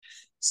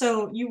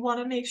So you want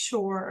to make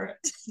sure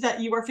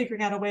that you are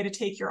figuring out a way to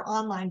take your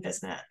online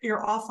business,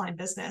 your offline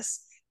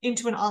business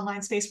into an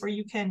online space where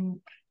you can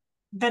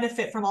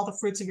benefit from all the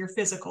fruits of your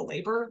physical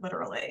labor,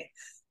 literally.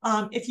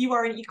 If you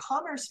are an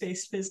e-commerce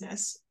based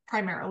business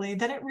primarily,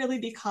 then it really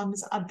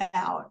becomes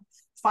about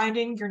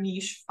finding your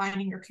niche,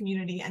 finding your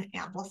community, and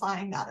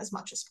amplifying that as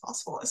much as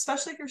possible,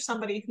 especially if you're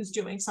somebody who's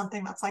doing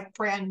something that's like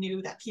brand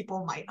new that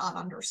people might not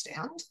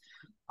understand.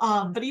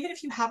 But even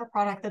if you have a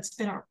product that's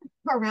been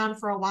around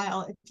for a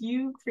while, if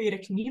you create a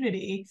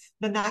community,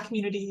 then that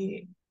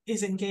community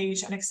is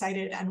engaged and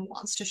excited and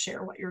wants to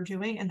share what you're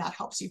doing. And that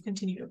helps you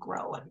continue to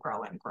grow and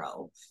grow and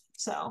grow.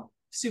 So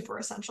super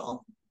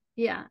essential.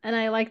 Yeah. And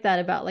I like that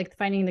about like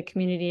finding the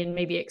community and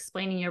maybe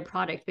explaining your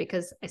product,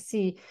 because I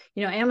see,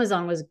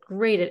 Amazon was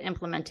great at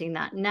implementing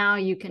that. Now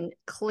you can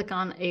click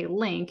on a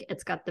link.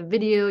 It's got the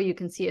video. You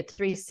can see a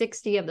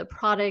 360 of the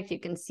product. You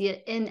can see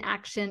it in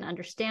action,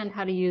 understand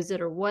how to use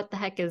it, or what the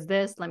heck is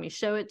this? Let me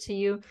show it to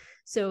you.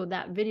 So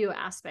that video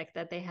aspect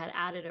that they had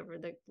added over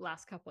the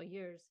last couple of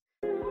years.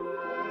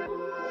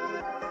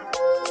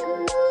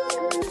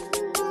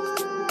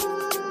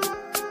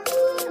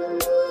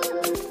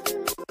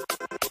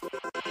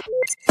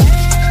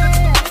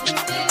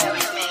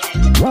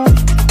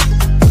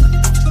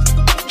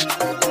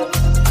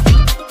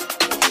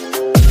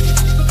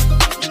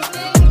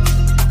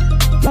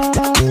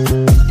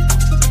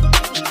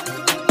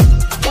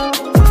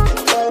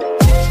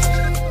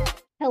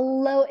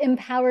 Hello,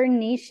 Empower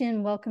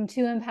Nation. Welcome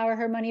to Empower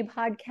Her Money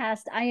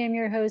podcast. I am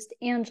your host,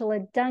 Angela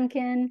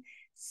Duncan,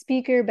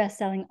 speaker,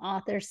 best-selling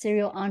author,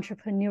 serial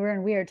entrepreneur,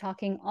 and we are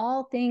talking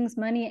all things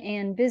money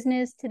and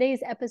business.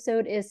 Today's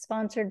episode is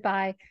sponsored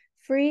by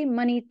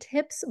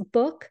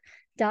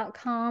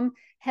freemoneytipsbook.com.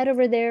 Head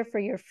over there for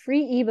your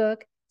free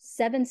ebook,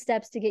 7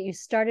 steps to get you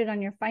started on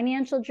your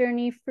financial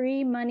journey,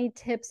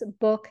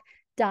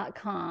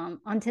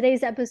 freemoneytipsbook.com. On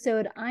today's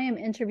episode, I am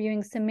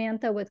interviewing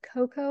Samantha with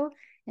Coco,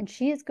 and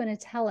she is going to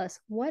tell us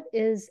what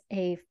is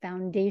a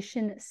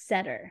foundation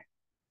setter.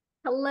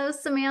 Hello,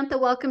 Samantha.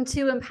 Welcome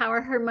to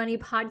Empower Her Money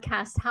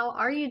podcast. How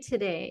are you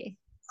today?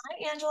 Hi,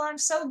 Angela. I'm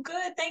so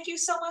good. Thank you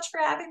so much for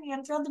having me.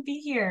 I'm thrilled to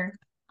be here.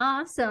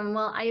 Awesome.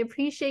 Well, I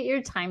appreciate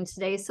your time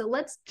today. So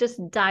let's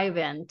just dive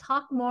in.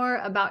 Talk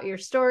more about your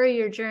story,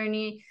 your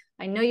journey.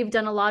 I know you've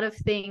done a lot of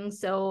things,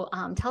 so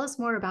tell us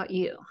more about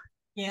you.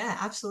 Yeah,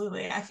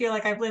 absolutely. I feel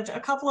like I've lived a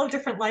couple of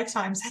different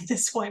lifetimes at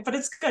this point, but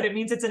it's good. It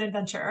means it's an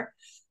adventure.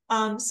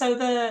 So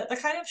the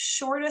kind of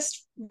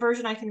shortest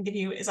version I can give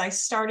you is I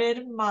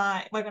started when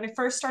I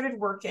first started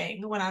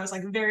working when I was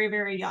like very,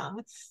 very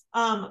young.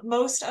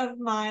 Most of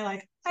my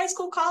like high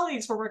school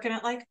colleagues were working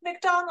at like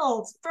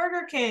McDonald's,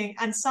 Burger King,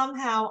 and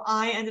somehow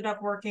I ended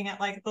up working at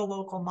like the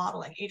local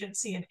modeling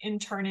agency and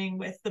interning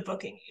with the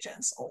booking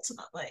agents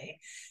ultimately.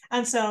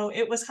 And so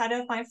it was kind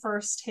of my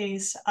first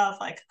taste of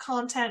like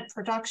content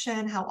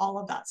production, how all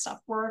of that stuff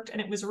worked. And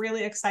it was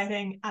really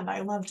exciting and I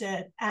loved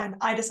it. And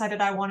I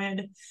decided I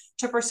wanted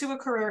to pursue a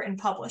career in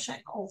publishing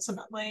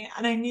ultimately.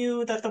 And I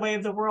knew that the way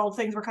of the world,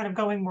 things were kind of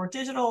going more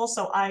digital.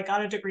 So I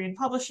got a degree in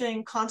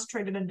publishing,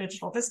 concentrated in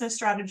digital business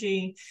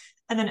strategy,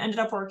 and then ended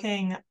up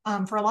working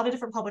for a lot of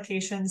different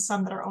publications,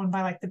 some that are owned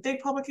by like the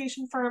big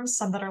publication firms,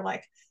 some that are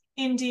like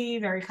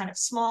indie, very kind of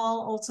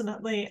small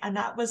ultimately. And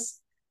that was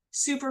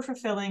super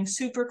fulfilling,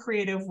 super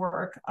creative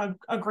work,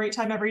 a great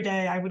time every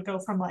day. I would go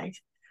from like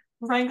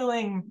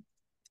wrangling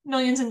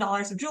millions of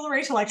dollars of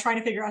jewelry to like trying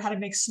to figure out how to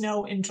make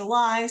snow in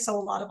July. So a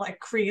lot of like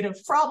creative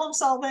problem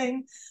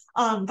solving.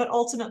 But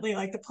ultimately,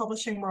 like the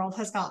publishing world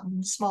has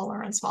gotten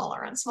smaller and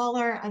smaller and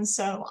smaller. And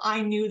so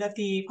I knew that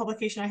the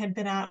publication I had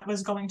been at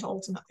was going to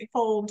ultimately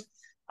fold.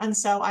 And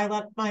so I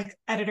let my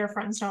editor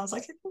friends know. I was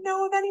like, if you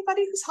know of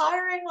anybody who's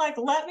hiring, like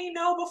let me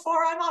know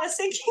before I'm on a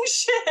sinking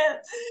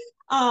ship.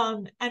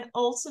 And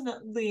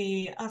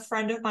ultimately, a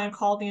friend of mine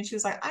called me and she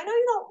was like, I know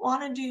you don't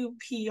want to do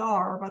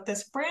PR, but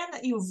this brand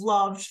that you've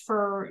loved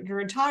for your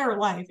entire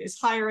life is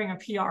hiring a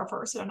PR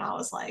person. And I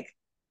was like,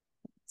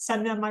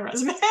 send them my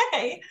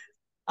resume.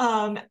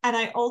 And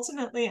I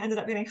ultimately ended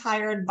up getting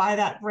hired by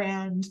that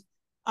brand.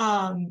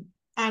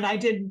 And I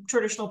did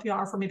traditional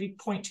PR for maybe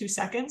 0.2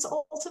 seconds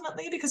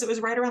ultimately, because it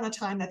was right around the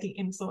time that the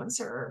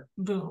influencer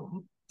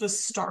boom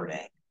was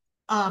starting.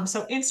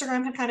 So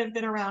Instagram had kind of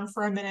been around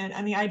for a minute,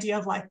 and the idea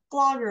of like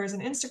bloggers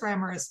and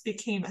Instagrammers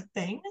became a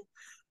thing.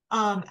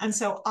 And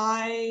so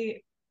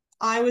I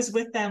was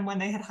with them when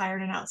they had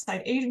hired an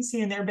outside agency,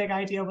 and their big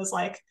idea was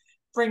like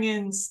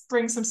bring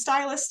some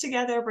stylists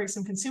together, bring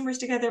some consumers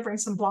together, bring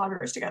some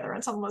bloggers together.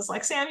 And someone was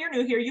like, Sam, you're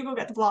new here, you go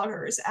get the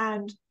bloggers.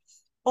 And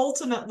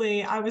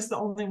ultimately I was the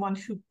only one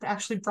who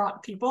actually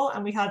brought people,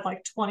 and we had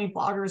like 20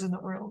 bloggers in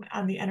the room,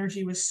 and the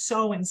energy was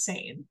so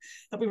insane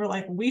that we were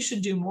like, we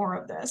should do more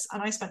of this.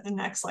 And I spent the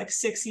next like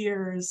 6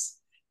 years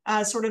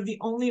as sort of the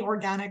only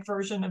organic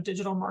version of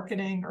digital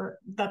marketing or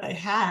that they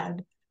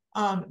had,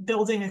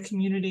 building a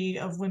community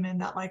of women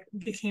that like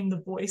became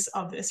the voice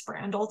of this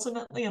brand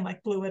ultimately, and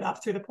like blew it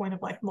up through the point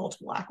of like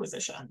multiple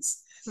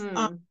acquisitions.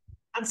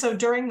 And so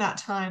during that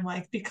time,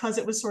 like because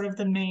it was sort of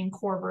the main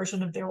core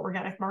version of their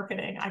organic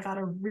marketing, I got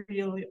a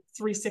really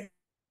 360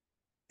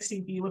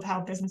 360 view of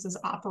how businesses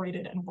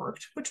operated and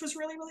worked, which was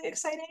really, really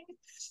exciting.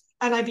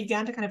 And I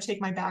began to kind of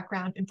take my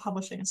background in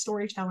publishing and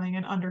storytelling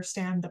and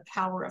understand the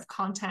power of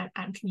content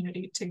and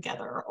community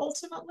together,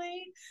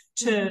 ultimately,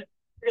 to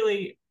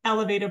really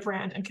elevate a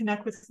brand and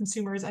connect with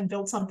consumers and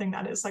build something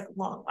that is like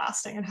long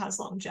lasting and has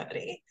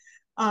longevity.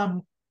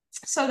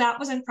 So that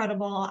was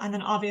incredible. And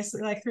then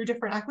obviously, like through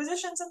different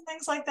acquisitions and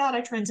things like that,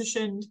 I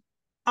transitioned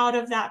out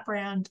of that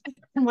brand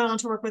and went on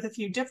to work with a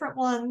few different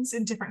ones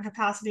in different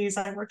capacities.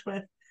 I worked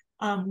with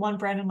one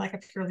brand in like a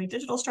purely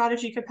digital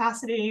strategy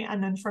capacity.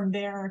 And then from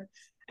there,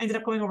 I ended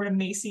up going over to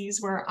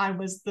Macy's, where I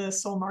was the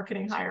sole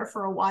marketing hire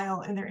for a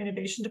while in their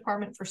innovation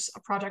department for a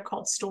project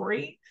called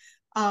Story,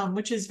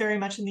 which is very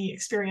much in the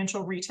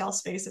experiential retail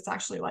space. It's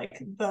actually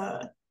like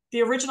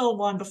the original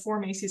one before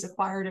Macy's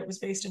acquired it was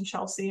based in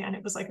Chelsea, and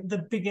it was like the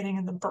beginning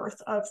and the birth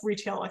of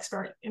retail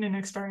in an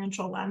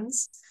experiential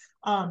lens.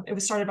 It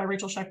was started by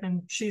Rachel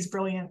Sheckman. She's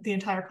brilliant. The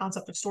entire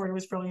concept of Story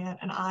was brilliant.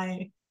 And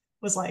I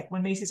was like,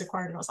 when Macy's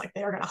acquired it, I was like,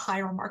 they are going to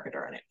hire a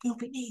marketer and it will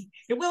be me.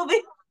 It will be.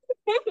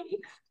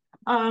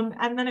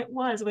 And then it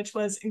was, which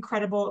was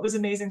incredible. It was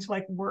amazing to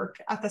like work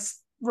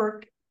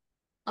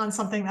on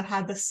something that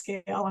had the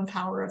scale and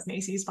power of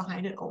Macy's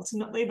behind it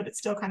ultimately, but it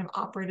still kind of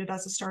operated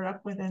as a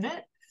startup within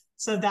it.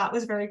 So that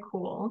was very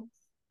cool.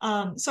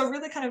 So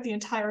really kind of the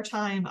entire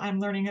time I'm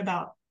learning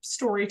about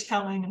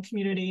storytelling and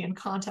community and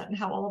content and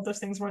how all of those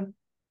things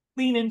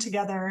lean in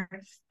together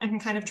and can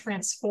kind of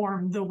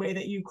transform the way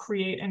that you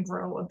create and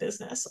grow a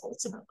business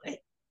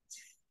ultimately.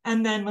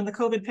 And then when the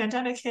COVID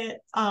pandemic hit,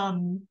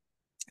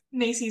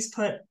 Macy's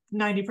put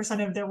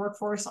 90% of their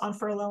workforce on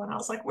furlough, and I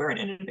was like, we're an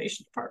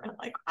innovation department.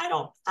 Like, I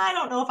don't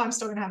know if I'm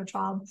still gonna have a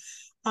job.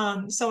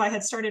 So I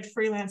had started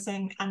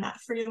freelancing, and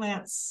that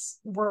freelance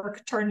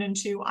work turned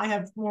into, I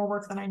have more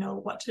work than I know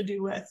what to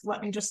do with.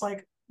 Let me just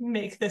like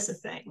make this a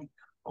thing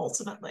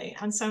ultimately.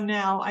 And so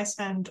now I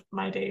spend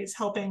my days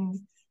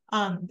helping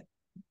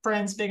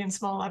brands big and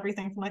small,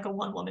 everything from like a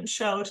one-woman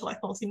show to like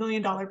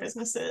multi-million-dollar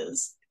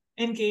businesses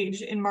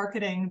engage in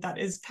marketing that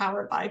is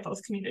powered by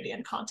both community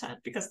and content,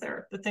 because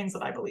they're the things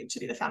that I believe to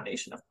be the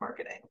foundation of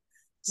marketing.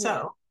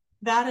 So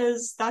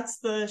that's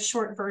the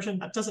short version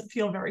that doesn't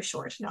feel very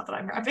short now that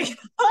I'm wrapping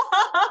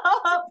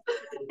up.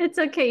 It's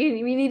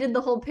okay. We needed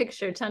the whole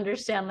picture to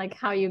understand like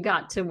how you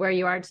got to where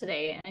you are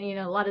today. And, you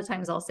know, a lot of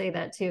times I'll say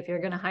that too. If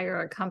you're going to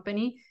hire a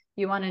company,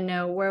 you want to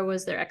know where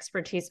was their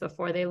expertise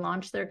before they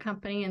launched their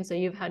company. And so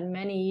you've had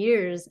many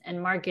years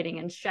in marketing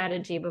and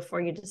strategy before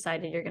you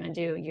decided you're going to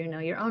do, you know,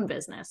 your own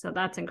business. So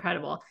that's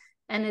incredible.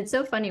 And it's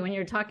so funny when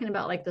you're talking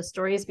about like the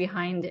stories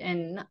behind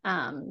in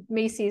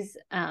Macy's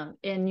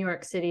in New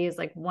York City is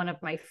like one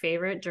of my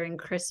favorite during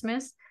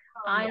Christmas.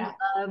 I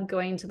love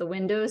going to the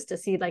windows to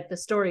see like the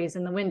stories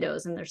in the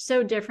windows, and they're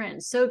so different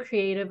and so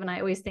creative. And I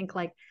always think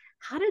like,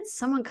 how did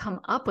someone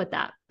come up with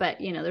that? But,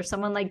 you know, there's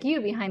someone like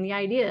you behind the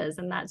ideas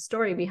and that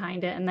story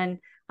behind it. And then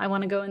I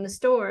want to go in the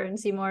store and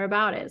see more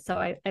about it. So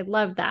I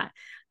love that.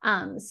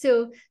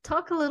 So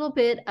talk a little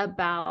bit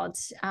about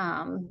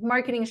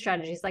marketing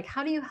strategies. Like,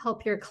 how do you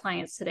help your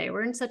clients today?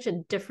 We're in such a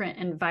different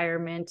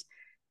environment.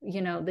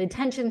 You know, the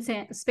attention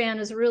span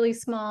is really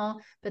small,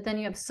 but then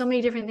you have so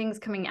many different things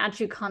coming at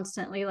you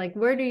constantly. Like,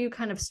 where do you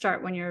kind of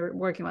start when you're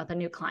working with a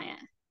new client?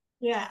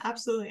 Yeah,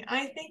 absolutely.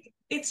 I think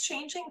it's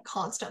changing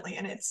constantly,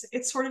 and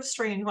it's sort of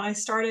strange. When I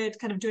started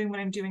kind of doing what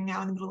I'm doing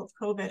now in the middle of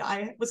COVID,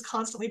 I was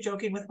constantly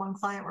joking with one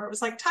client where it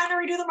was like, time to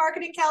redo the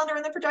marketing calendar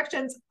and the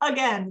projections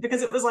again,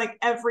 because it was like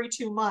every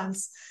 2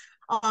 months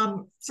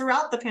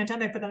throughout the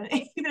pandemic, but then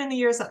even in the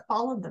years that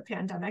followed the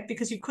pandemic,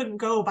 because you couldn't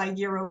go by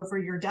year over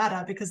year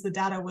data because the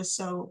data was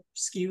so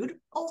skewed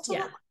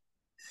ultimately.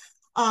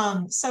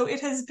 So it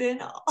has been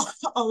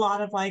a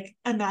lot of like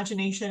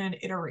imagination and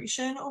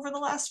iteration over the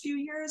last few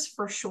years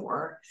for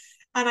sure.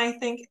 And I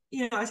think,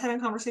 you know, I was having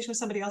a conversation with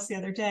somebody else the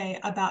other day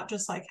about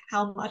just like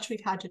how much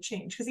we've had to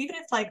change. Because even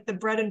if like the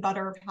bread and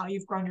butter of how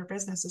you've grown your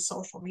business is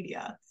social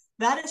media,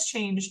 that has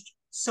changed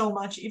so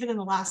much even in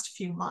the last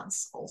few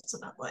months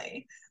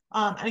ultimately.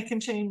 And it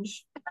can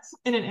change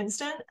in an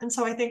instant. And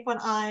so I think when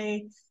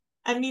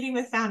I'm meeting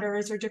with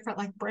founders or different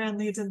like brand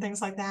leads and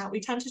things like that, we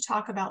tend to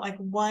talk about like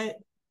what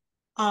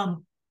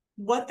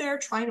they're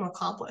trying to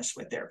accomplish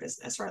with their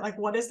business, right? Like,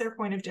 what is their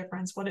point of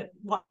difference? What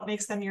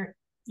makes them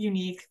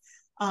unique?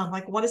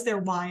 Like, what is their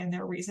why and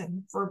their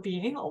reason for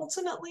being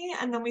ultimately?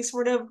 And then we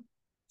sort of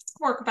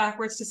work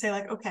backwards to say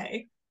like,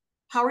 okay,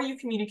 how are you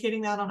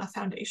communicating that on a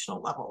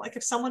foundational level? Like,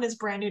 if someone is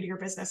brand new to your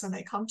business and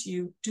they come to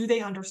you, do they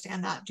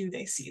understand that? Do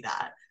they see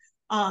that?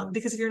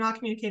 Because if you're not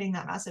communicating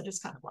that message, it's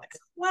kind of like,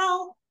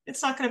 well,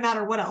 it's not going to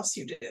matter what else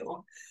you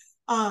do.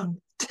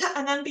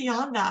 And then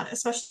beyond that,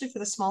 especially for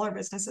the smaller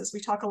businesses, we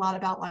talk a lot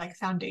about like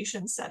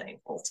foundation setting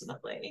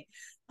ultimately.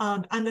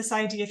 And this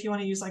idea, if you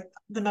want to use like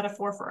the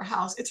metaphor for a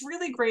house, it's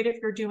really great if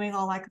you're doing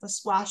all like the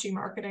splashy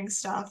marketing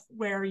stuff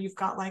where you've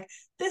got like,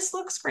 this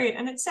looks great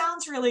and it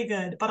sounds really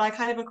good, but I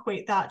kind of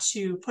equate that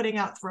to putting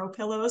out throw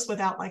pillows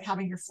without like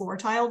having your floor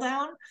tile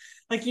down.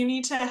 Like, you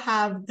need to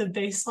have the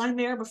baseline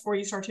there before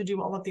you start to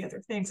do all of the other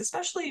things,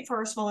 especially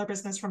for a smaller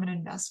business from an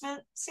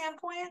investment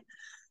standpoint.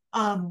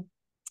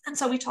 And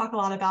so we talk a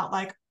lot about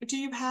like, do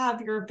you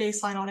have your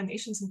baseline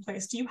automations in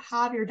place? Do you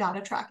have your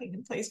data tracking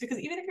in place? Because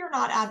even if you're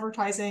not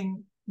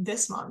advertising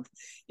this month,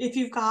 if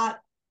you've got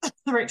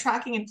the right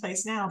tracking in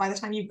place now, by the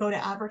time you go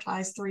to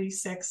advertise 3,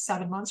 6,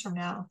 7 months from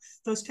now,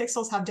 those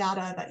pixels have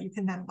data that you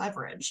can then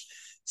leverage.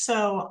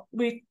 So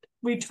we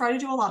try to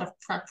do a lot of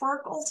prep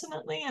work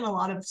ultimately and a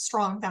lot of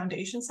strong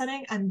foundation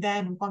setting. And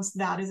then once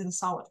that is in a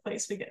solid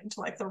place, we get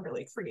into like the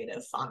really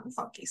creative, fun,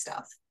 funky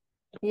stuff.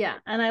 Yeah.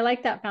 And I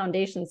like that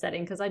foundation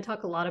setting because I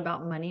talk a lot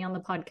about money on the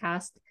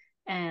podcast.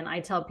 And I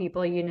tell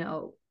people,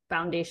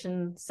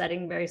 foundation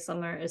setting, very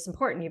similar, is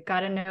important. You've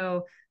got to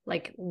know,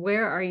 like,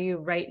 where are you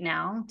right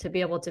now to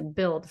be able to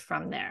build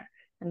from there.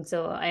 And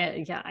so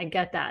I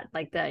get that.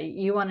 Like, that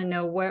you want to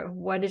know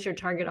what is your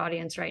target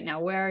audience right now?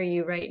 Where are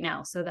you right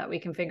now? So that we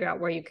can figure out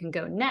where you can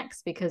go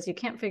next, because you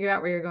can't figure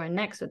out where you're going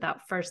next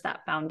without first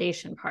that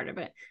foundation part of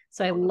it.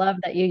 So I love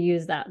that you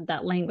use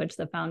that language,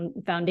 the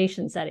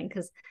foundation setting,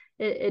 because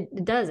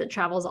it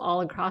travels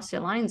all across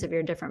your lines of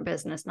your different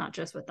business, not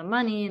just with the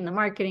money and the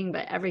marketing,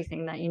 but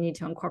everything that you need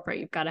to incorporate.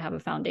 You've got to have a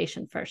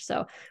foundation first.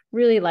 So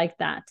really like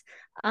that.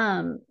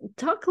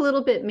 Talk a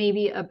little bit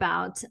maybe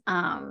about,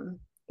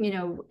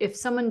 if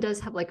someone does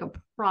have like a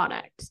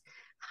product,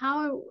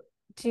 how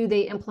do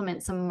they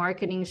implement some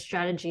marketing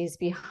strategies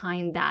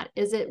behind that?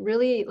 Is it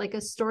really like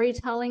a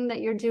storytelling that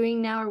you're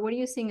doing now, or what are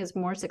you seeing is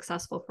more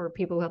successful for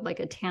people who have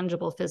like a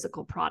tangible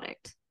physical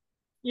product?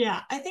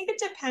 Yeah, I think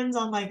it depends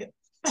on like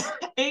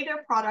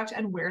their product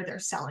and where they're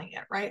selling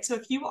it, right? So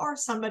if you are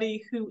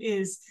somebody who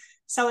is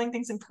selling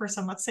things in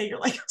person, let's say you're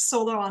like a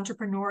solo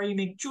entrepreneur, you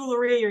make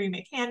jewelry or you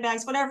make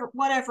handbags,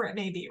 whatever it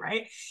may be,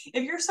 right?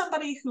 If you're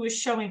somebody who is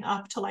showing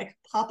up to like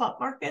pop-up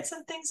markets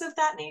and things of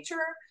that nature,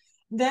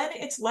 then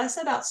it's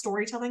less about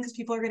storytelling because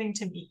people are getting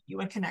to meet you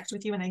and connect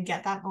with you and then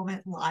get that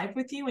moment live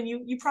with you. And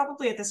you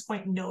probably at this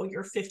point know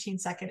your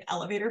 15-second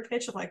elevator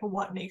pitch of like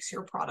what makes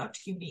your product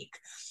unique.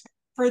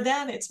 For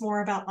them, it's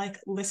more about like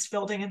list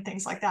building and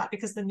things like that,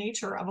 because the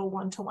nature of a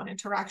one-to-one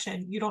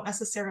interaction, you don't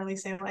necessarily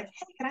say like,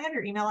 hey, can I have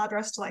your email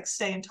address to like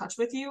stay in touch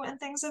with you and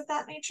things of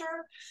that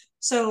nature.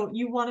 So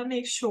you want to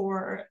make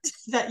sure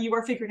that you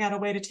are figuring out a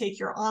way to take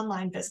your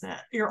online business,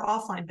 your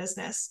offline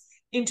business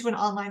into an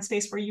online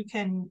space where you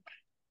can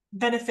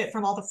benefit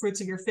from all the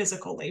fruits of your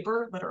physical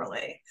labor,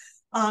 literally.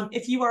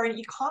 If you are an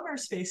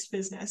e-commerce based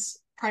business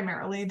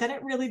primarily, then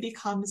it really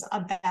becomes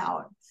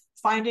about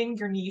finding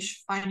your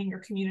niche, finding your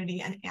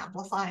community, and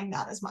amplifying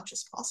that as much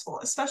as possible,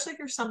 especially if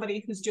you're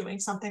somebody who's doing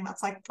something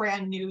that's like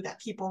brand new that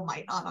people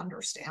might not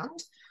understand.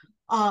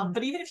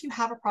 But even if you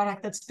have a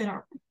product that's been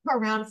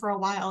around for a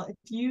while, if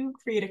you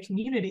create a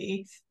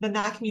community, then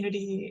that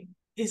community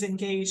is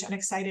engaged and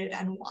excited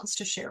and wants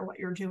to share what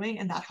you're doing.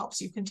 And that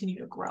helps you continue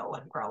to grow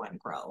and grow and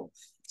grow.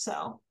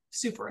 So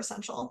super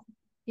essential.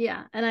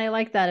 Yeah. And I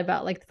like that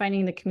about like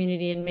finding the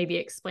community and maybe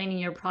explaining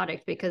your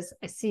product, because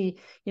I see,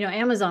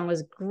 Amazon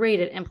was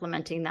great at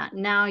implementing that.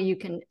 Now you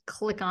can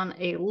click on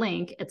a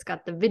link. It's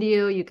got the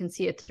video. You can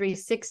see a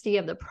 360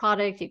 of the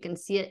product. You can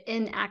see it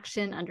in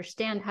action,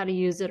 understand how to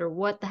use it, or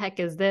what the heck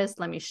is this?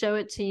 Let me show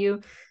it to you.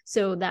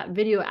 So that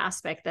video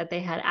aspect that they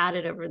had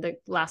added over the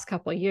last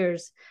couple of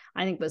years,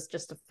 I think was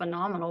just a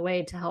phenomenal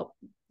way to help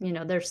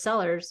their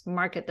sellers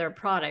market their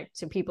product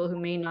to people who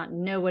may not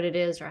know what it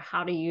is or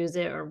how to use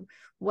it or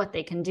what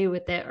they can do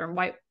with it or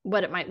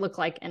what it might look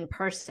like in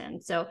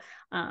person. So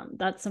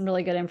that's some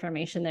really good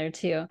information there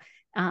too.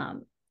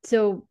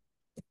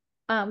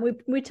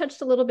 We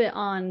touched a little bit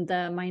on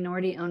the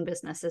minority-owned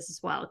businesses as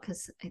well,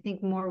 because I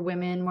think more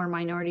women, more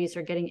minorities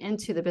are getting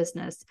into the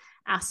business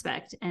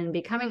aspect and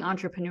becoming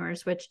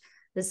entrepreneurs, which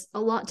is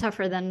a lot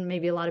tougher than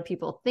maybe a lot of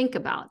people think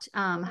about.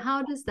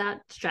 How does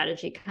that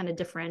strategy kind of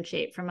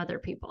differentiate from other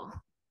people?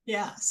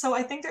 Yeah, so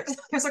I think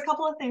there's a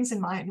couple of things in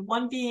mind.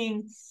 One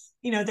being,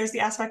 there's the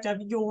aspect of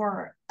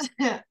you're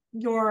a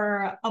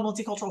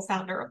multicultural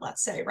founder,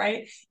 let's say,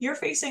 right? You're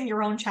facing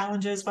your own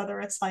challenges, whether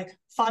it's like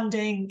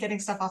funding, getting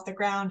stuff off the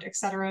ground, et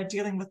cetera,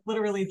 dealing with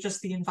literally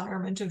just the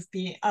environment of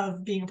being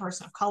a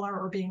person of color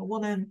or being a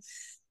woman.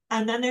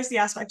 And then there's the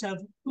aspect of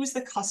who's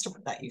the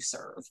customer that you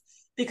serve.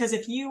 Because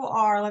if you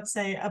are, let's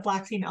say, a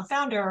Black female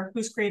founder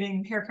who's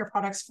creating hair care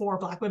products for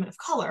Black women of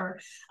color,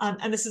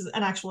 and this is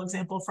an actual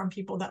example from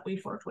people that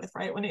we've worked with,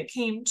 right? When it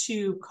came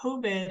to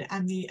COVID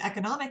and the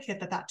economic hit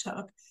that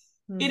took,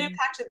 it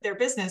impacted their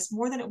business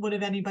more than it would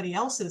have anybody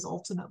else's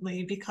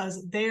ultimately,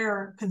 because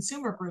their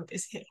consumer group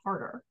is hit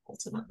harder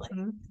ultimately.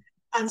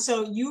 And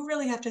so you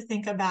really have to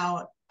think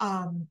about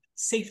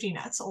safety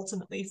nets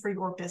ultimately for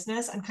your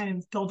business and kind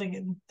of building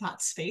in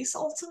that space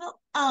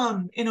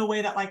ultimately in a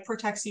way that like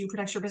protects you,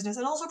 protects your business,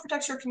 and also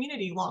protects your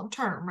community long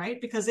term, right?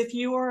 Because if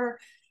you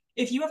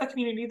have a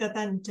community that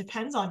then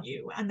depends on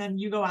you and then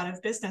you go out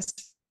of business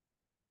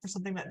for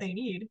something that they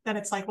need, then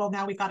it's like, well,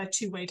 now we've got a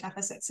two-way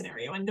deficit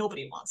scenario and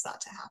nobody wants that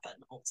to happen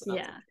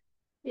ultimately.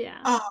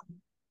 Yeah.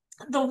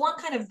 The one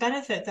kind of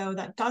benefit though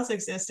that does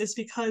exist is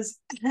because,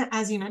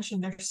 as you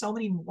mentioned, there's so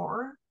many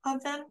more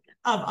of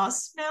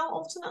us now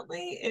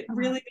ultimately. It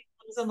really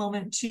is a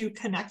moment to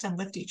connect and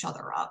lift each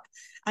other up.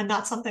 And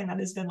that's something that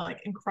has been like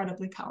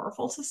incredibly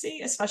powerful to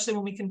see, especially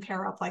when we can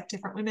pair up like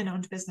different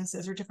women-owned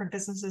businesses or different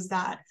businesses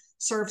that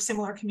serve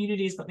similar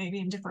communities, but maybe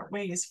in different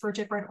ways for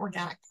different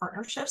organic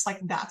partnerships. Like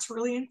that's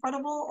really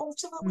incredible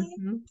ultimately.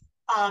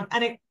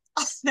 And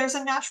there's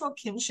a natural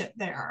kinship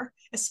there,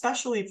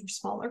 especially for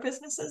smaller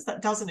businesses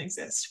that doesn't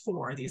exist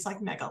for these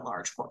like mega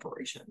large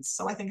corporations.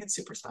 So I think it's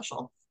super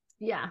special.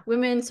 Yeah,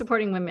 women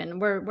supporting women.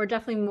 We're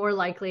definitely more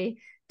likely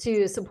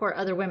to support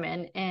other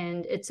women.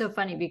 And it's so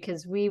funny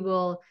because we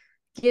will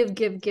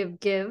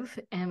give,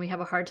 and we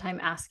have a hard time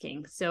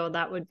asking. So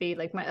that would be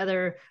like my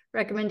other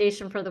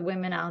recommendation for the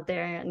women out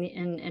there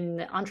in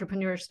the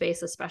entrepreneur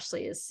space,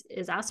 especially is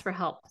ask for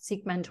help,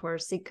 seek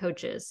mentors, seek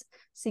coaches,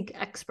 seek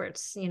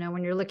experts. You know,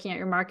 when you're looking at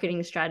your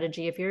marketing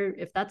strategy,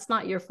 if that's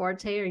not your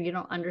forte or you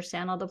don't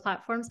understand all the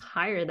platforms,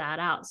 hire that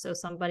out. So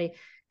somebody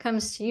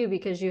comes to you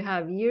because you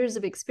have years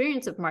of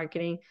experience of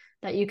marketing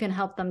that you can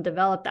help them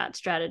develop that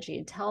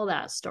strategy, tell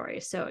that story.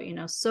 So, you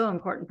know, so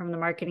important from the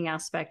marketing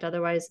aspect.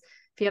 Otherwise,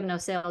 if you have no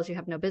sales, you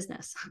have no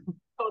business.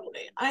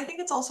 Totally. I think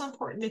it's also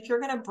important if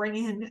you're going to bring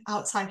in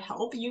outside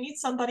help, you need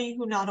somebody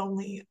who not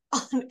only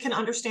can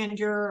understand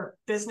your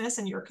business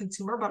and your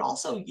consumer, but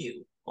also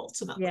you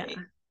ultimately. Yeah.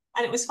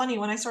 And it was funny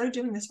when I started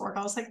doing this work,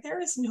 I was like,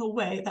 there is no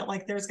way that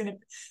like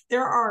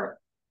there are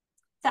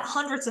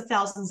hundreds of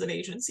thousands of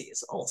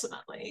agencies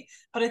ultimately,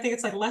 but I think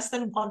it's like less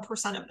than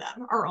 1% of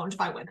them are owned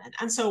by women.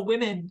 And so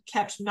women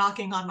kept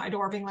knocking on my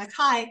door being like,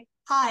 hi.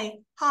 I'm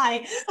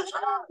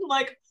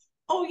like,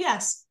 oh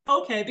yes,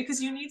 okay,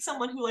 because you need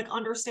someone who like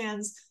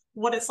understands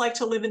what it's like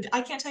to live in.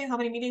 I can't tell you how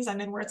many meetings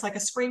I'm in where it's like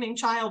a screaming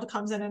child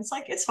comes in and it's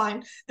like, it's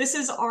fine, this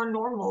is our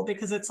normal,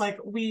 because it's like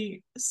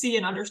we see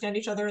and understand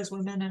each other as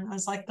women and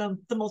as like the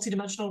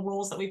multidimensional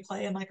roles that we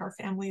play in like our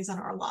families and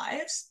our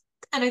lives.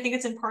 And I think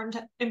it's important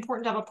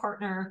to have a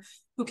partner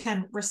who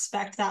can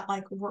respect that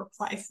like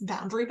work-life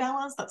boundary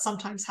balance that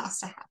sometimes has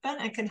to happen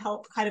and can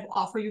help kind of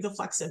offer you the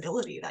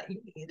flexibility that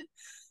you need.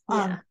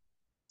 Yeah.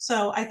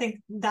 So I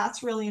think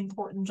that's really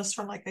important just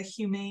from like a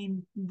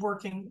humane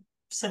working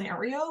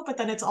scenario. But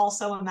then it's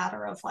also a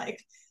matter of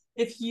like,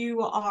 if you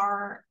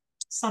are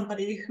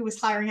somebody who is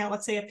hiring out,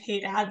 let's say a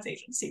paid ads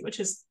agency, which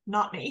is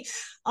not me.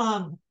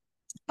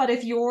 But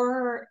if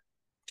your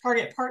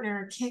target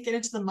partner can't get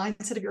into the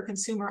mindset of your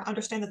consumer,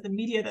 understand that the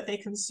media that they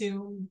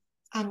consume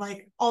and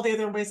like all the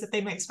other ways that they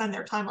might spend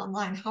their time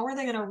online, how are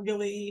they going to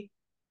really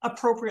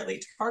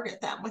appropriately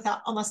target them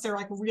unless they're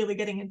like really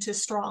getting into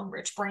strong,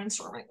 rich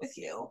brainstorming with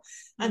you?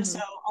 And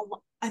so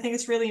I think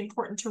it's really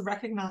important to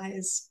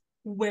recognize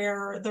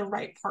where the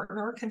right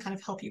partner can kind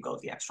of help you go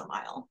the extra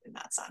mile in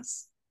that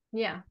sense.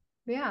 Yeah.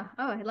 Yeah.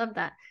 Oh, I love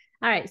that.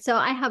 All right. So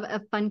I have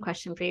a fun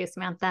question for you,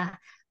 Samantha.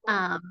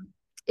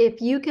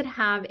 If you could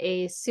have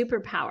a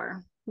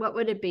superpower, what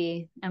would it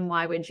be and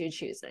why would you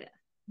choose it?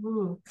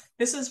 Ooh,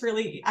 this is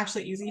really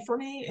actually easy for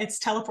me. It's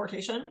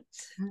teleportation.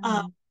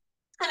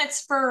 And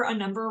it's for a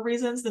number of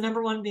reasons. The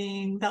number one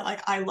being that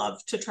like I love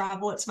to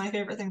travel. It's my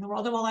favorite thing in the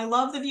world. And while I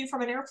love the view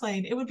from an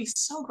airplane, it would be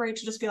so great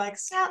to just be like,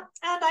 snap,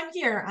 and I'm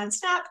here, and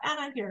snap, and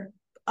I'm here.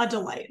 A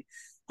delight.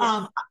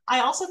 Yeah.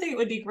 I also think it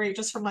would be great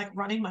just from like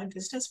running my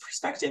business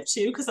perspective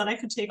too, because then I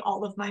could take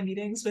all of my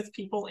meetings with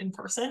people in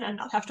person and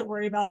not have to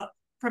worry about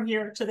from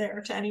here to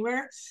there to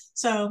anywhere.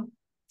 So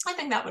I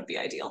think that would be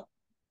ideal.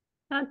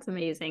 That's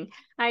amazing.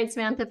 All right,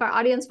 Samantha, if our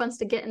audience wants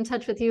to get in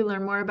touch with you,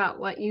 learn more about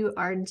what you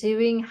are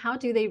doing, how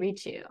do they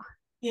reach you?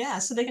 Yeah,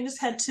 so they can just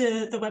head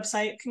to the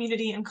website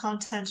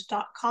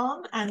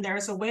communityandcontent.com and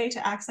there's a way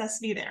to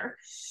access me there.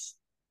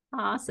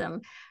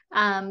 Awesome.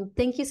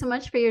 Thank you so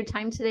much for your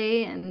time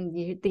today and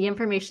the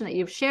information that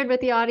you've shared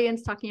with the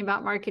audience talking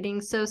about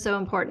marketing. So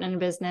important in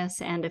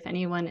business. And if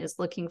anyone is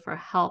looking for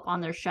help on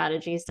their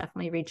strategies,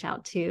 definitely reach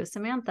out to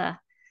Samantha.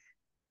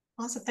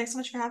 Awesome. Thanks so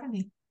much for having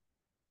me.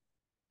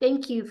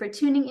 Thank you for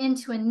tuning in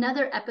to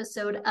another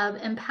episode of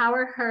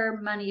Empower Her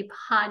Money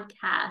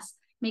podcast.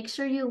 Make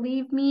sure you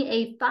leave me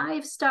a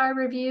 5-star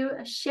review,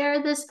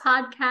 share this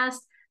podcast,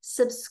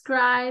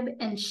 subscribe,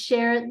 and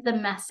share the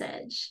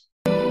message.